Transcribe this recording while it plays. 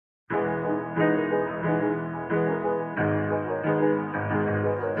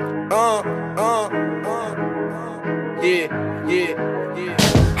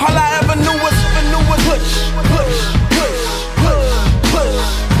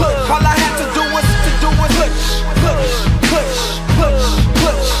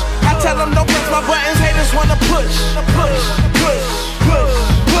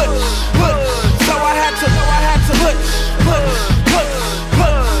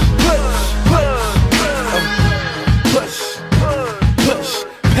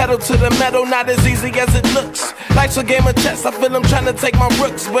pedal to the metal, not as easy as it looks. Life's a game of chess, I feel I'm trying to take my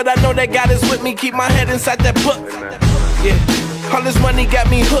rooks, but I know that God is with me, keep my head inside that book. Yeah, all this money got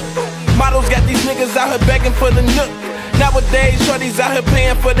me hooked. Models got these niggas out here begging for the nook. Nowadays, shorties out here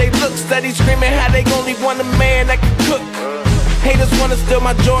paying for they looks. Steady screaming how they only want a man that can cook. Haters wanna steal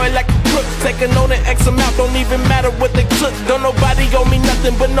my joy like a crook. Taking on an X amount, don't even matter what they took. Don't nobody owe me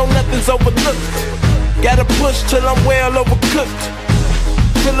nothing, but no nothing's overlooked. Gotta push till I'm well overcooked.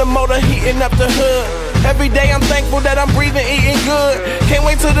 Feel the motor heating up the hood. Every day I'm thankful that I'm breathing, eating good. Can't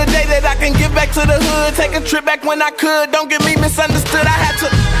wait till the day that I can get back to the hood. Take a trip back when I could. Don't get me misunderstood, I had to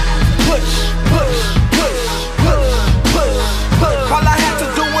push, push, push, push, push, push. All I had to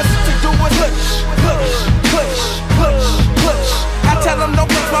do was push, push, push, push, push. I tell them don't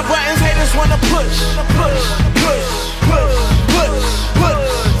push my buttons, haters wanna push, push, push, push, push, push.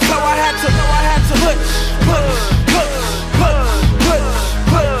 So I had to push, push, push, push, push,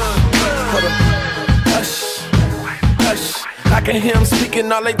 push. Hush, hush. I can hear them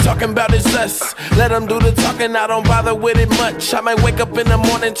speaking, all they talking about is us. Let them do the talking, I don't bother with it much. I might wake up in the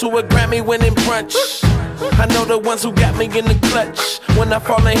morning to a Grammy winning brunch. I know the ones who got me in the clutch. When I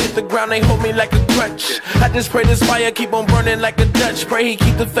fall and hit the ground, they hold me like a crutch. I just pray this fire keep on burning like a Dutch. Pray he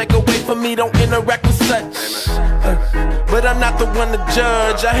keep the fake away from me, don't interact with such. But I'm not the one to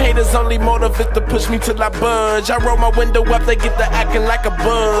judge. I haters only motivate to push me till I budge. I roll my window up, they get to acting like a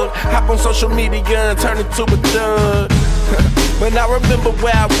bug. Hop on social media and turn it to a dud. But I remember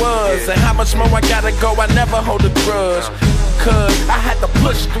where I was and how much more I gotta go, I never hold a grudge. Cause I had to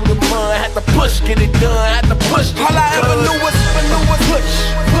push through the mud, had to push, get it done, had to push. All I ever knew was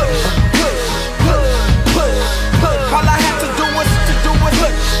push.